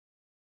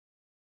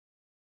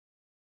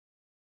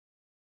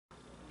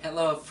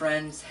Hello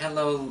friends,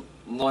 hello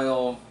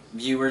loyal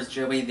viewers,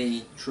 Joey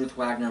the Truth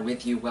Wagner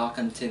with you.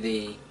 Welcome to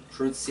the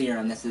Truth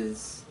Serum. This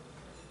is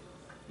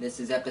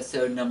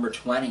episode number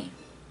 20.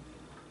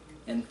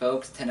 And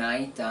folks,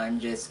 tonight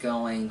I'm just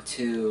going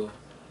to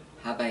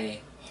have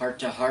a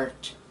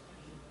heart-to-heart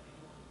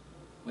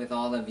with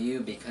all of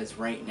you because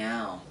right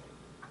now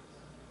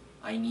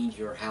I need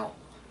your help.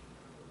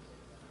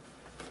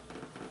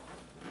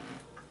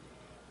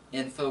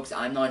 And folks,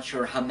 I'm not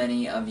sure how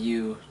many of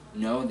you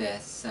know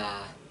this,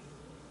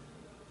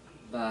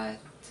 but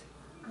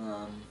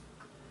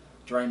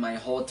during my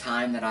whole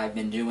time that I've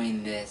been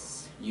doing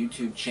this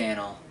YouTube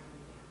channel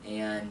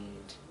and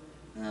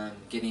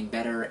getting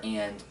better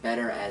and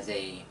better as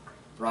a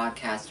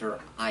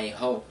broadcaster, I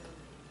hope,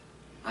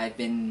 I've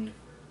been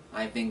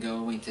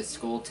going to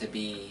school to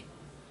be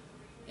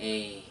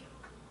a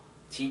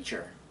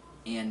teacher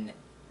in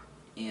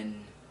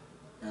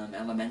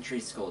elementary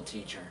school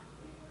teacher.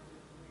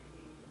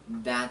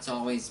 That's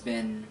always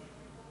been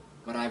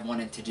what I've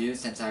wanted to do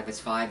since I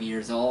was 5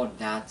 years old.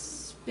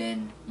 That's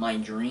been my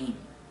dream.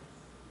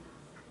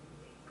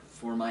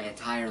 For my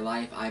entire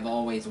life, I've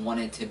always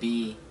wanted to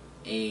be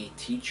a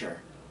teacher.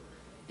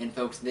 And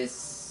folks,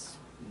 this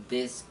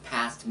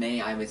past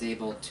May, I was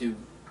able to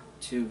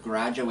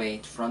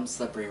graduate from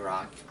Slippery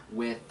Rock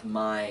with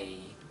my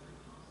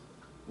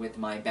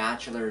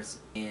bachelor's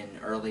in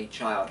early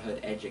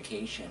childhood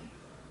education,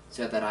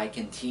 so that I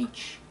can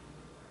teach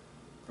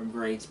from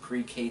grades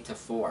pre-K to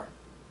 4.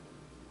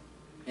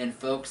 And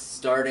folks,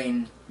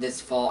 starting this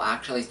fall,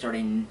 actually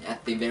starting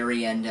at the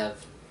very end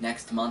of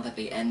next month, at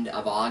the end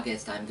of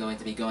August, I'm going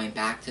to be going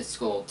back to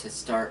school to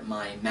start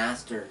my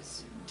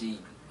master's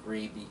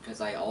degree because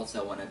I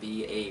also want to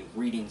be a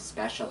reading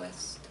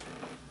specialist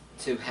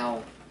to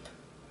help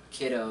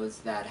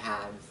kiddos that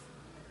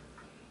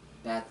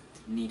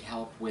need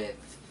help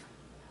with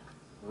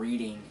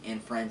reading.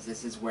 And friends,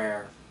 this is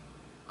where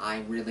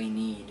I really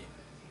need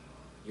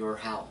your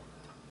help.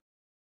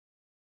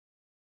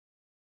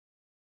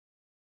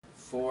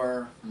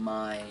 For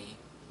my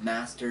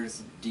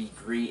master's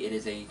degree, it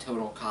is a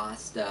total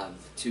cost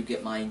of, to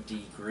get my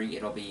degree,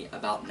 it'll be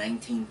about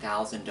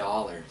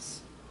 $19,000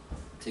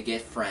 to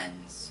get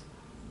friends.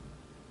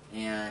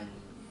 And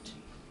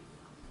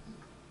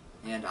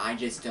I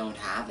just don't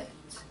have it.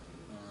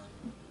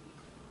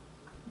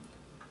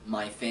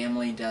 My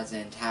family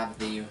doesn't have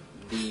the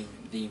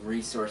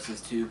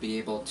resources to be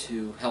able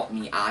to help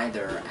me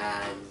either,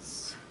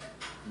 as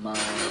my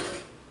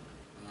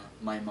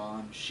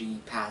mom, she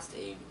passed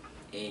away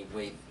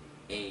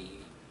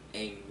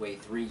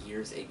 3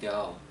 years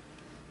ago,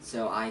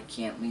 so I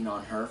can't lean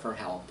on her for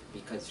help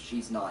because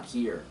she's not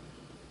here.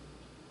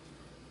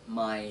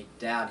 My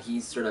dad,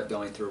 he's sort of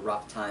going through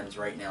rough times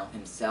right now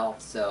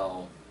himself,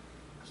 so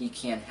he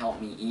can't help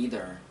me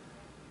either.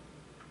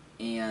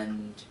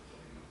 And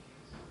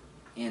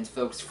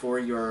folks,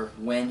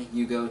 when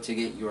you go to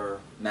get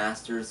your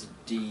master's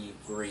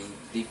degree,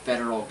 the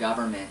federal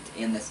government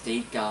and the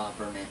state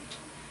government,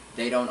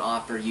 they don't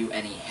offer you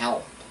any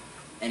help,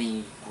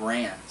 any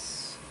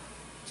grants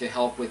to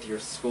help with your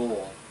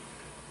school,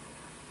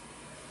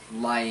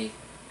 like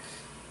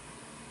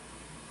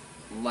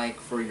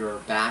for your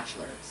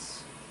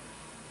bachelor's.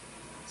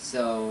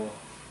 So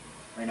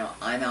right now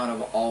I'm out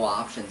of all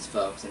options,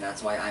 folks, and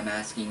that's why I'm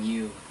asking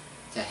you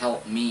to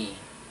help me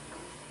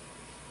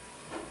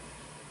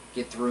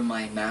get through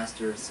my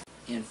master's.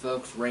 And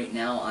folks, right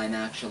now I'm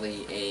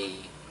actually a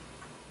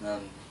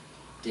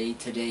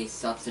day-to-day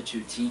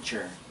substitute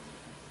teacher,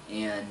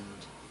 and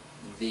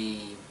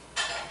the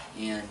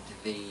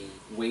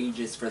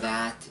wages for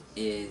that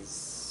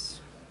is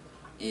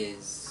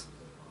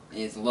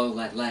low,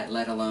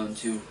 let alone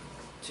to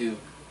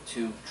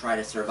try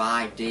to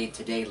survive day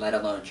to day, let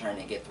alone trying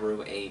to get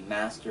through a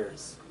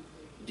master's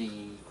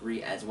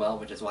degree as well,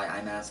 which is why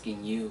I'm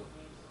asking you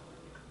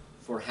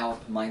for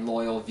help, my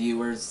loyal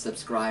viewers,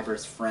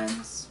 subscribers,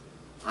 friends.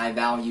 I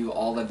value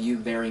all of you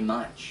very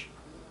much,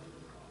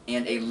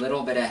 and a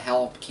little bit of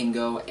help can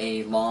go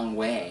a long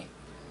way.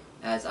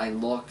 As I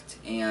looked,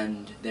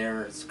 and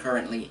there's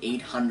currently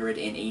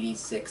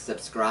 886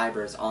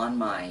 subscribers on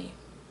my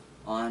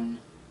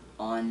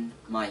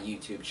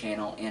YouTube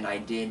channel, and I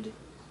did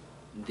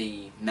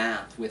the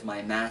math with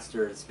my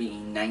master's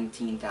being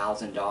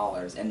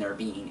 $19,000 and there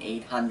being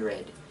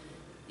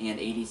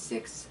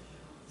 886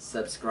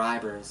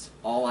 subscribers.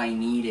 All I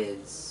need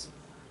is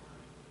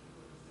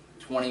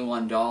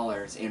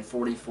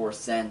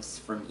 $21.44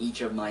 from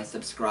each of my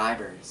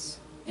subscribers,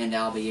 and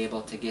I'll be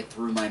able to get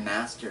through my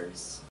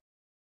master's.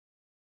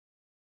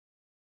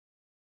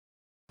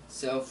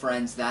 So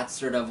friends, that's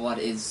sort of what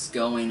is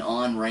going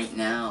on right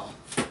now.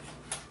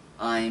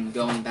 I'm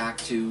going back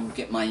to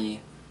get my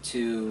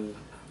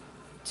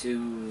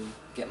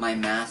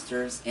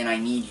master's, and I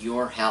need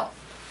your help.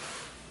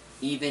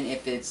 Even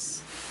if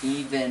it's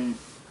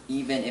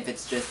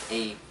just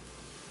a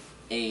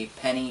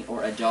penny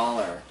or a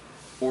dollar,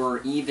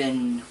 or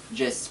even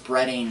just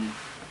spreading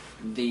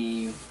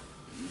the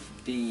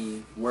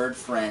word,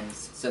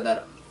 friends, so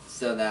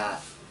that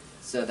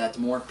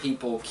more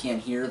people can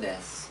hear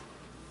this.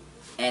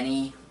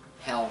 any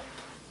help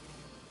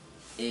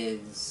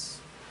is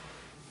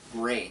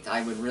great.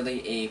 I would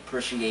really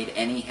appreciate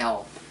any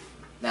help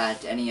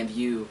that any of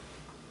you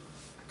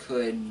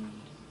could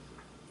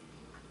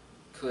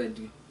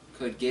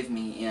give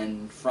me,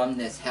 and from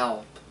this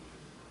help,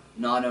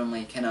 not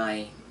only can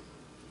I,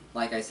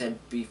 like I said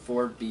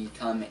before,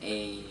 become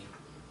a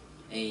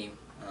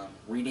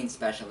reading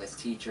specialist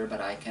teacher, but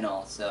I can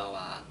also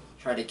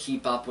try to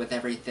keep up with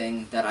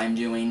everything that I'm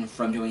doing,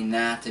 from doing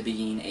that to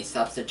being a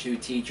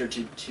substitute teacher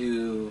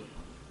to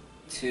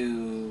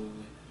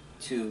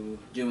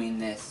doing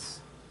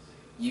this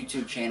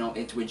YouTube channel.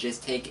 It would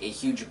just take a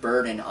huge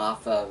burden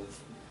off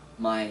of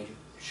my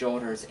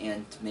shoulders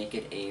and to make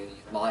it a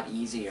lot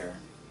easier.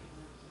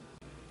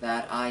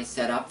 That I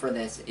set up for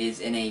this is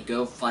in a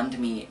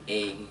GoFundMe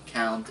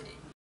account.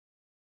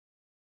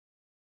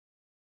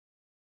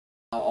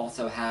 I'll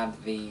also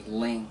have the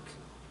link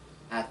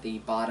at the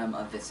bottom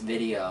of this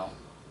video,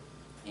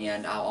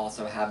 and I'll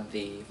also have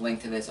the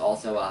link to this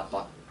also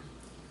up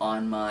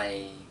on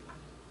my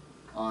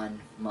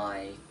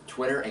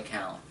Twitter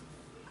account,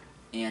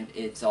 and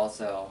it's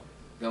also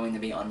going to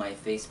be on my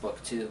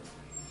Facebook too.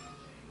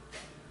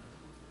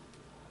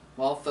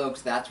 Well,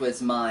 folks, that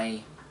was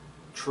my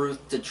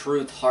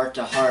truth-to-truth,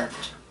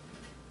 heart-to-heart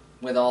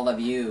with all of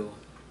you.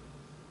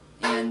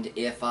 And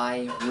if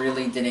I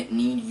really didn't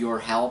need your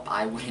help,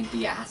 I wouldn't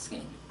be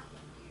asking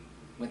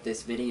with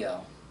this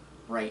video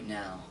right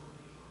now.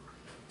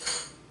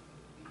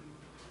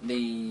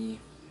 The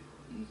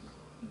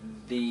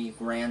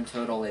grand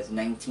total is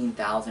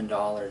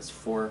 $19,000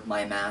 for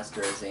my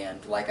master's,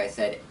 and like I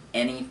said,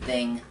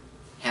 anything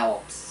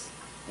helps,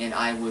 and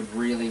I would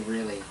really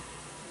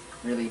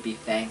be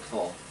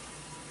thankful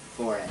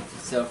for it.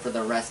 So for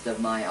the rest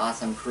of my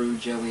awesome crew,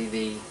 Joey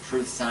the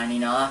Truth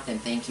signing off, and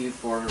thank you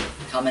for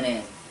coming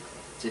in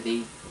to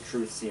the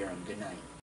Truth Serum. Good night.